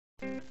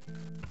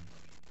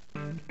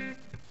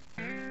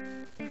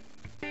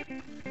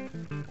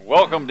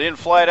Welcome to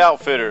InFlight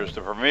Outfitters,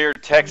 the premier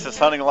Texas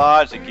hunting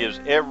lodge that gives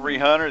every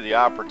hunter the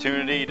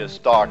opportunity to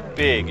stalk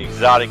big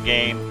exotic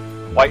game,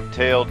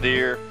 whitetail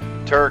deer,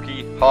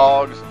 turkey,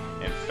 hogs,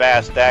 and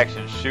fast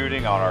action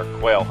shooting on our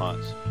quail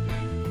hunts.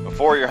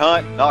 Before your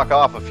hunt, knock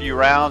off a few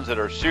rounds at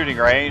our shooting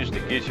range to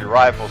get your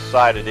rifle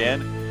sighted in,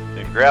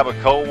 then grab a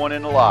cold one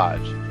in the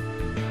lodge.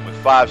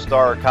 With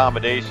 5-star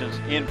accommodations,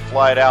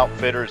 InFlight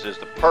Outfitters is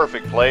the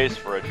perfect place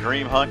for a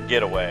dream hunt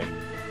getaway.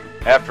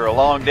 After a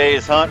long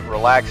day's hunt,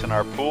 relax in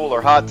our pool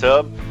or hot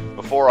tub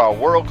before our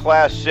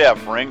world-class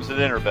chef rings the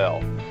dinner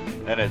bell.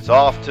 Then it's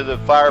off to the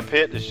fire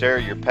pit to share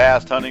your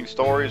past hunting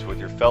stories with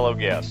your fellow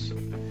guests.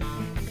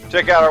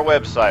 Check out our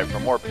website for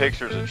more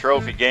pictures of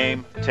trophy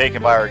game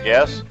taken by our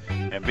guests,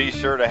 and be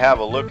sure to have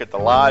a look at the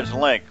lodge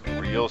link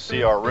where you'll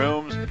see our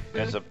rooms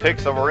and some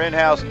pics of our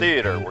in-house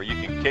theater where you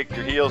can kick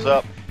your heels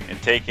up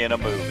and take in a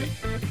movie.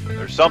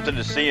 There's something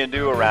to see and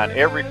do around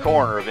every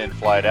corner of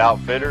InFlight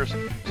Outfitters,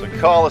 so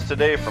call us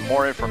today for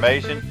more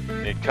information,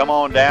 and come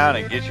on down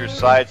and get your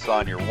sights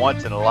on your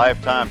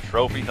once-in-a-lifetime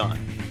trophy hunt.